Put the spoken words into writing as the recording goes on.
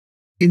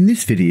In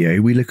this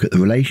video, we look at the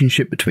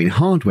relationship between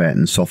hardware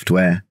and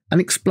software and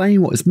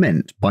explain what is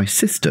meant by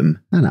system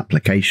and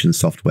application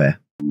software.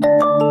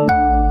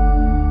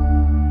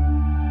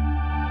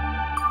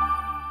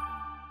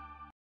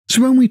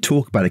 So when we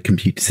talk about a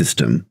computer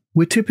system,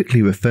 we're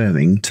typically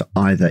referring to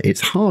either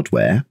its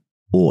hardware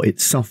or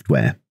its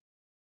software.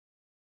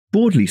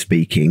 Broadly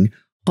speaking,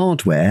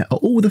 hardware are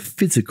all the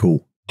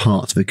physical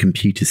parts of a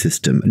computer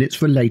system and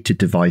its related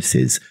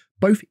devices,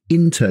 both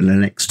internal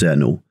and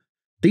external.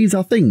 These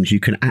are things you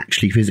can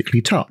actually physically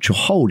touch or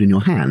hold in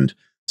your hand,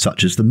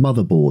 such as the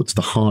motherboards,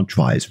 the hard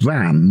drives,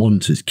 RAM,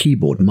 monitors,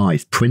 keyboard,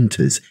 mice,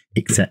 printers,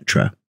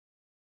 etc.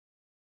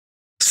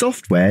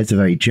 Software is a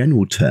very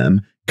general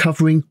term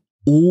covering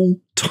all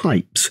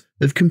types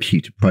of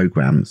computer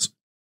programs.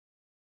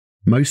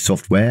 Most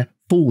software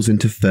falls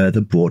into further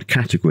broad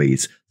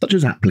categories, such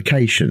as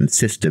application,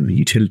 system,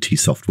 utility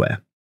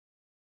software.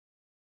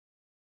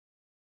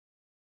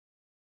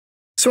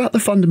 So at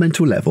the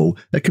fundamental level,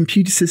 a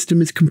computer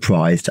system is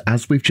comprised,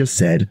 as we've just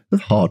said,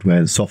 of hardware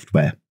and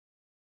software.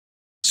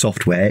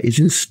 Software is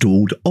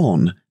installed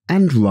on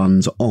and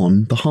runs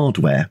on the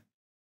hardware.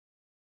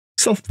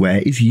 Software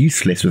is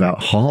useless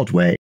without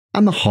hardware,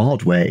 and the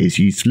hardware is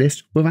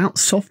useless without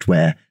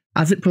software,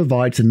 as it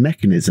provides a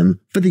mechanism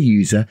for the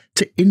user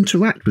to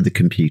interact with the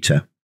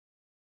computer.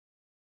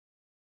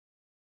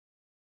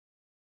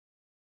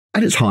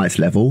 At its highest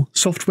level,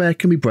 software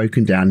can be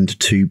broken down into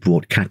two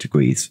broad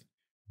categories.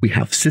 We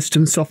have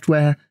system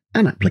software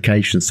and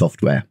application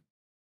software.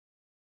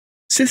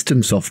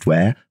 System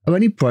software are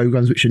any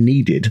programs which are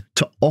needed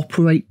to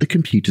operate the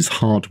computer's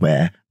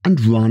hardware and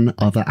run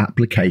other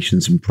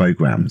applications and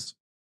programs,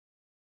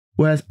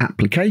 whereas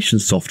application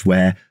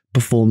software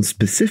performs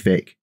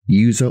specific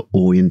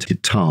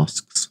user-oriented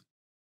tasks.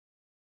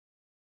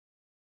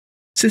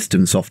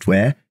 System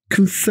software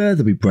can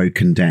further be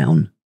broken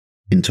down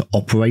into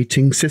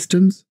operating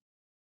systems,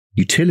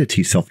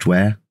 utility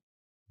software,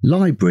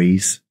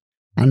 libraries,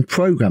 and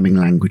programming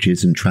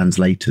languages and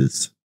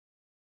translators.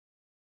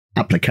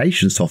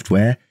 Application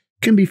software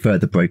can be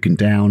further broken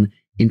down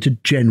into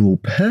general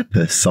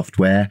purpose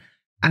software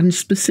and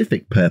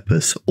specific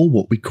purpose, or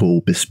what we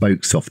call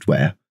bespoke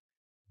software.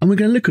 And we're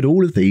going to look at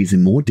all of these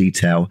in more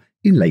detail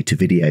in later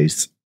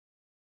videos.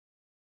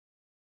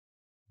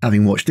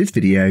 Having watched this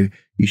video,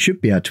 you should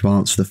be able to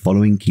answer the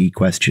following key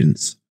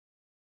questions.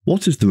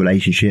 What is the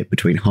relationship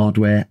between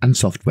hardware and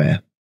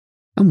software?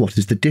 And what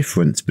is the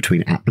difference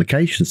between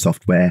application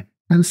software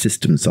and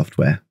system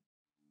software?